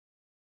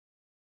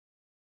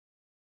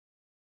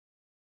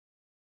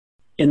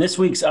In this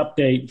week's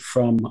update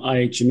from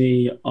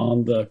IHME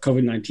on the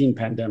COVID-19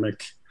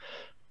 pandemic,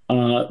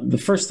 the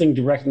first thing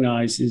to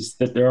recognize is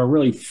that there are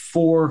really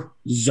four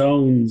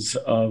zones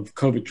of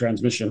COVID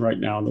transmission right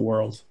now in the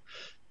world.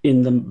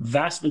 In the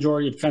vast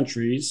majority of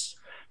countries,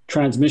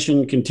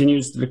 transmission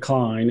continues to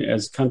decline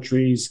as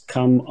countries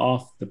come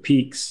off the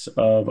peaks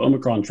of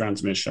Omicron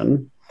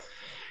transmission.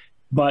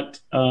 But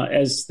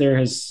as there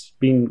has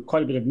been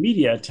quite a bit of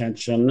media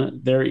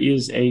attention, there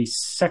is a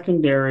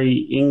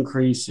secondary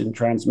increase in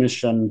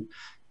transmission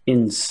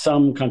in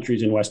some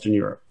countries in Western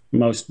Europe,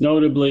 most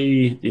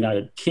notably the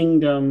United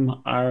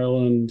Kingdom,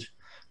 Ireland,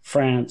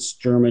 France,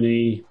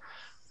 Germany,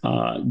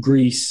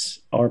 Greece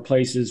are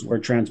places where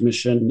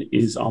transmission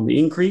is on the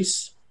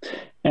increase.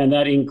 And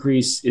that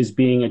increase is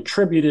being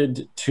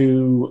attributed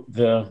to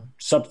the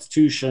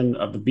substitution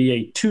of the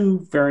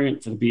BA2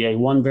 variant for the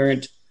BA1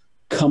 variant,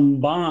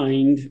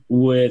 combined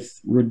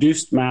with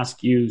reduced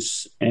mask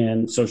use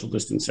and social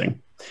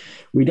distancing.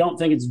 We don't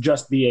think it's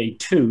just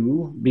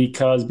BA2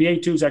 because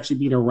BA2 has actually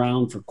been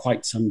around for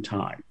quite some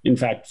time. In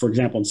fact, for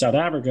example, in South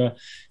Africa,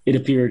 it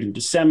appeared in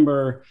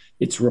December.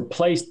 It's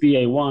replaced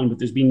BA1, but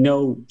there's been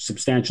no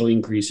substantial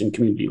increase in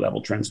community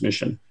level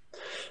transmission.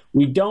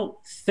 We don't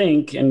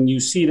think, and you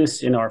see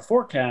this in our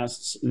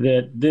forecasts,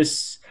 that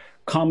this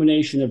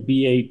combination of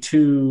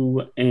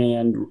BA2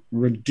 and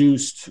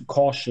reduced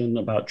caution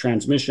about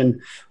transmission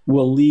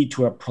will lead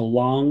to a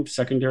prolonged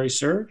secondary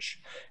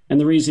surge. And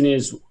the reason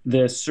is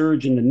the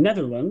surge in the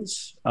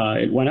Netherlands,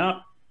 it went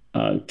up,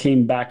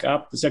 came back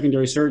up. The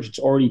secondary surge, it's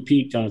already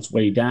peaked on its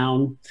way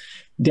down.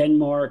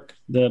 Denmark,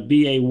 the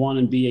BA1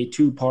 and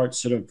BA2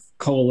 parts sort of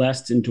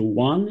coalesced into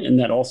one, and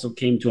that also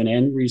came to an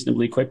end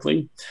reasonably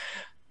quickly.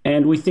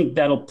 And we think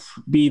that'll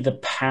be the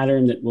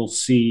pattern that we'll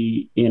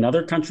see in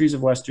other countries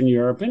of Western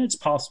Europe. And it's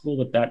possible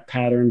that that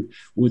pattern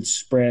would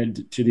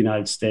spread to the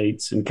United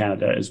States and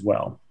Canada as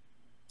well.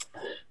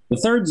 The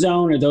third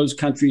zone are those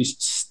countries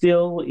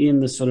still in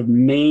the sort of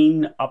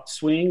main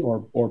upswing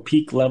or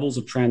peak levels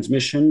of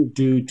transmission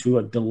due to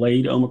a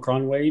delayed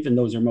Omicron wave. And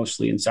those are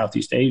mostly in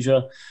Southeast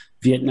Asia.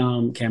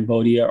 Vietnam,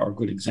 Cambodia are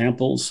good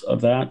examples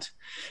of that.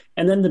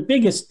 And then the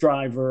biggest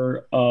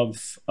driver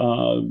of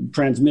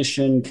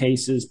transmission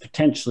cases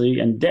potentially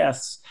and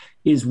deaths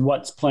is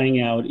what's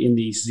playing out in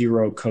these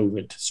zero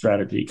COVID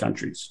strategy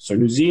countries. So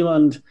New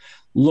Zealand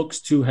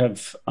looks to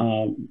have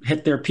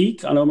hit their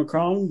peak on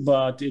Omicron,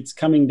 but it's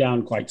coming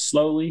down quite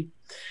slowly.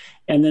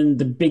 And then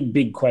the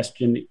big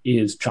question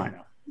is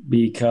China,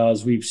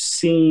 because we've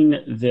seen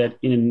that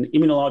in an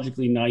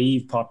immunologically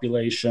naive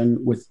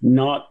population with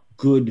not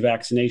good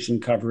vaccination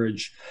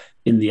coverage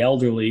in the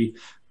elderly,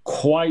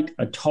 quite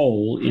a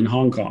toll in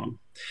Hong Kong.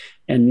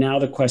 And now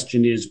the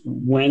question is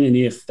when and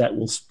if that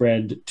will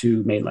spread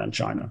to mainland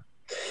China.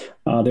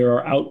 There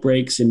are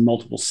outbreaks in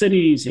multiple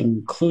cities,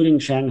 including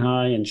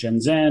Shanghai and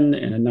Shenzhen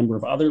and a number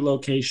of other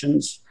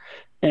locations.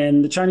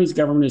 And the Chinese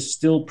government is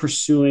still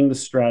pursuing the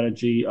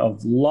strategy of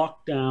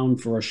lockdown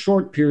for a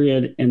short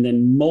period and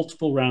then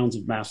multiple rounds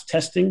of mass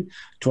testing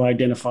to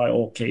identify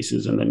all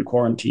cases and then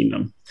quarantine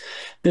them.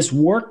 This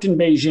worked in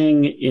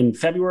Beijing in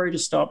February to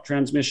stop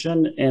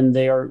transmission, and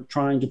they are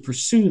trying to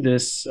pursue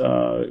this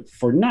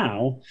for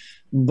now.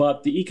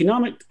 But the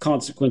economic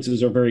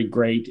consequences are very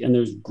great, and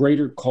there's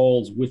greater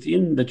calls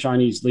within the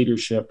Chinese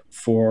leadership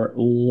for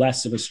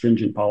less of a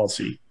stringent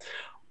policy.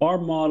 Our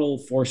model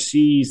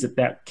foresees that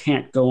that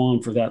can't go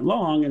on for that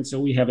long, and so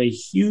we have a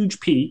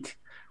huge peak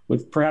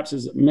with perhaps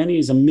as many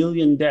as 1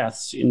 million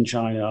deaths in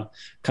China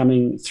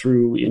coming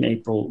through in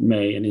April,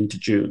 May, and into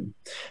June.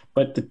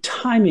 But the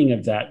timing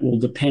of that will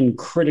depend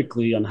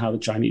critically on how the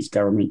Chinese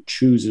government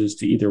chooses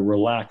to either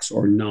relax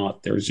or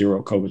not their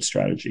zero COVID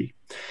strategy.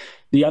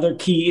 The other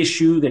key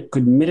issue that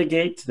could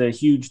mitigate the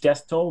huge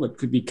death toll that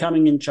could be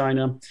coming in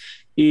China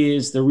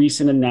is the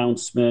recent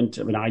announcement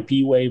of an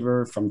IP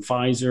waiver from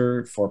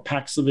Pfizer for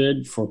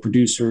Paxlovid for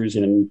producers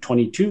in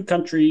 22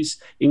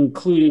 countries,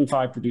 including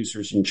 5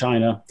 producers in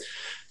China.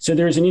 So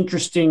there's an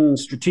interesting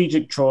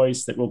strategic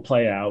choice that will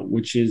play out,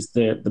 which is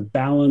the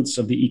balance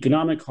of the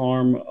economic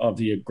harm of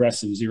the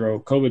aggressive zero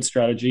COVID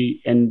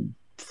strategy and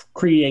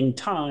creating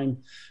time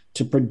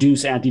to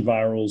produce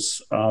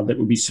antivirals that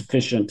would be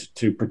sufficient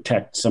to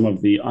protect some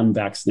of the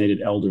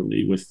unvaccinated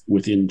elderly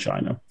within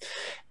China.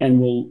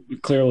 And we'll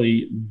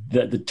clearly,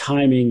 the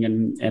timing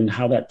and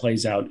how that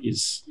plays out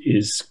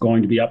is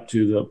going to be up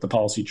to the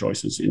policy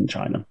choices in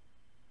China.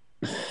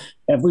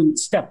 If we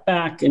step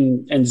back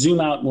and zoom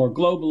out more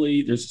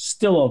globally, there's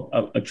still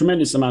a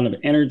tremendous amount of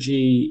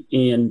energy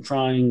in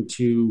trying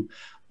to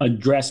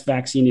address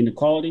vaccine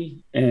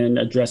inequality and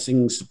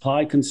addressing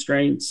supply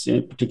constraints,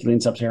 particularly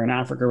in sub-Saharan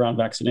Africa around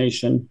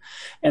vaccination.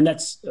 And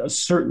that's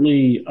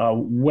certainly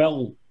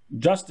well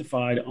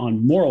justified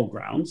on moral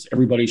grounds.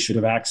 Everybody should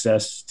have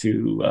access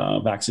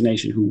to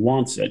vaccination who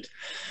wants it,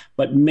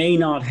 but may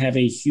not have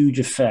a huge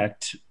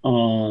effect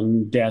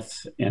on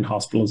death and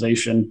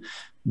hospitalization,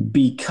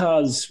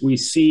 because we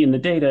see in the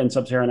data in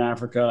sub-Saharan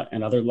Africa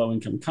and other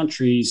low-income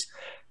countries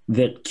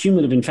that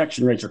cumulative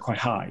infection rates are quite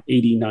high.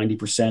 80,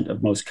 90%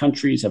 of most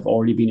countries have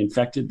already been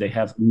infected. They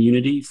have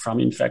immunity from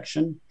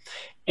infection.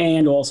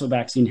 And also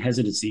vaccine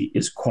hesitancy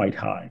is quite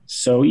high.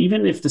 So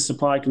even if the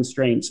supply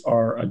constraints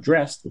are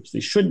addressed, which they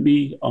should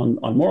be on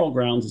moral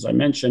grounds, as I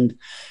mentioned,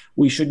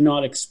 we should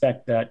not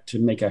expect that to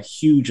make a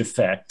huge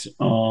effect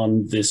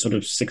on this sort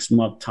of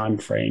 6-month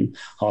timeframe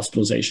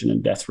hospitalization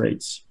and death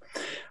rates.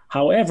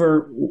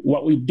 However,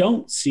 what we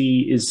don't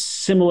see is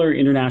similar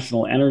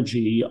international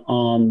energy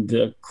on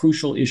the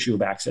crucial issue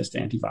of access to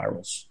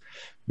antivirals,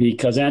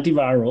 because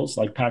antivirals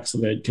like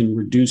Paxlovid can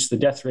reduce the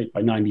death rate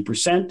by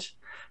 90%.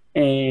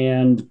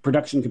 And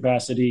production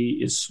capacity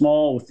is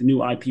small. With the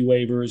new IP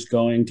waivers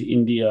going to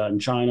India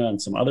and China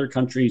and some other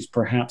countries,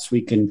 perhaps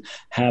we can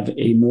have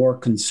a more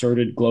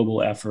concerted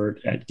global effort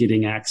at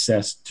getting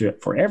access to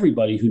it for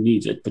everybody who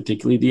needs it,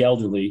 particularly the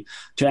elderly,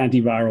 to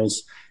antivirals.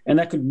 And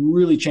that could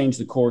really change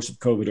the course of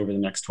COVID over the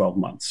next 12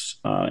 months.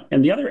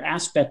 And the other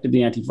aspect of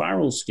the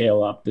antiviral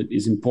scale up that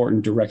is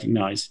important to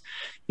recognize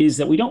is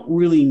that we don't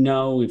really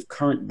know if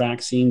current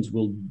vaccines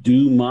will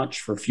do much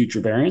for future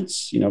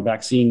variants.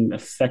 Vaccine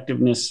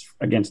effectiveness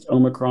against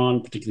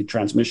Omicron, particularly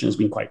transmission, has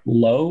been quite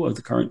low of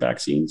the current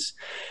vaccines,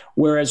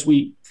 whereas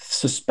we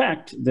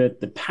suspect that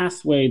the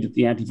pathway that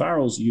the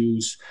antivirals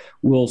use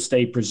will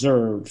stay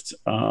preserved.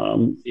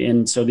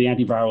 And so the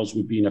antivirals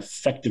would be an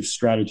effective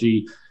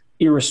strategy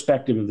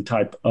irrespective of the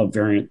type of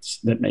variants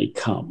that may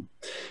come.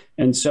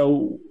 And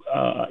so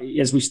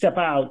as we step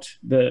out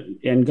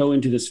and go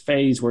into this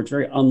phase where it's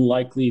very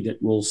unlikely that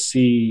we'll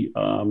see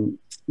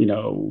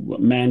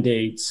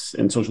mandates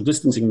and social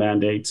distancing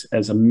mandates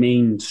as a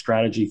main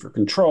strategy for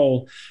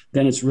control,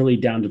 then it's really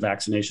down to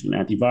vaccination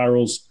and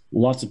antivirals.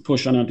 Lots of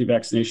push on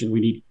anti-vaccination. We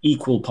need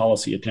equal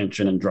policy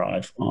attention and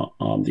drive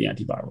on the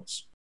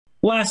antivirals.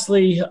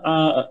 Lastly,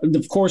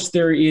 of course,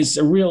 there is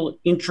a real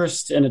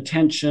interest and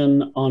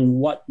attention on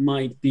what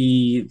might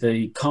be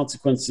the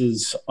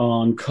consequences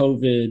on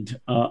COVID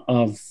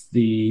of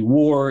the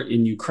war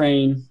in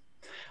Ukraine.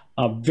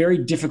 Very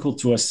difficult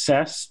to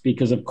assess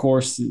because, of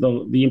course,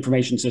 the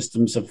information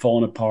systems have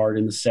fallen apart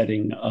in the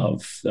setting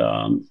of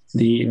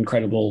the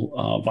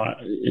incredible,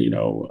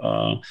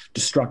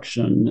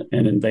 destruction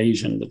and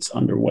invasion that's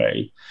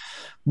underway.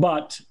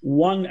 But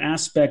one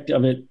aspect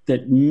of it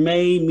that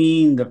may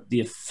mean that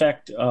the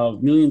effect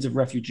of millions of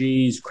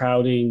refugees,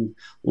 crowding,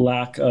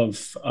 lack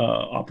of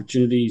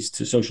opportunities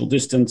to social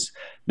distance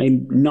may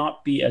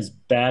not be as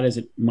bad as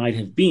it might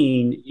have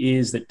been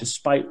is that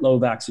despite low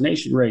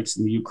vaccination rates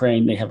in the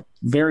Ukraine, they have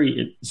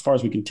as far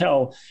as we can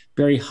tell,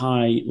 very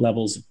high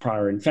levels of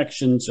prior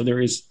infection. So there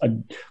is a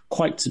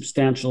quite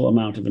substantial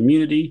amount of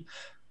immunity.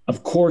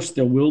 Of course,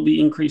 there will be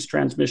increased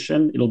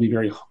transmission.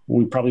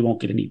 We probably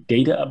won't get any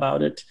data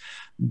about it,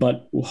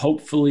 but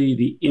hopefully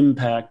the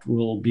impact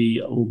will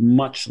be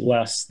much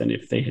less than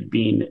if they had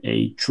been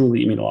a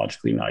truly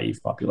immunologically naive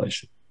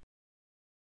population.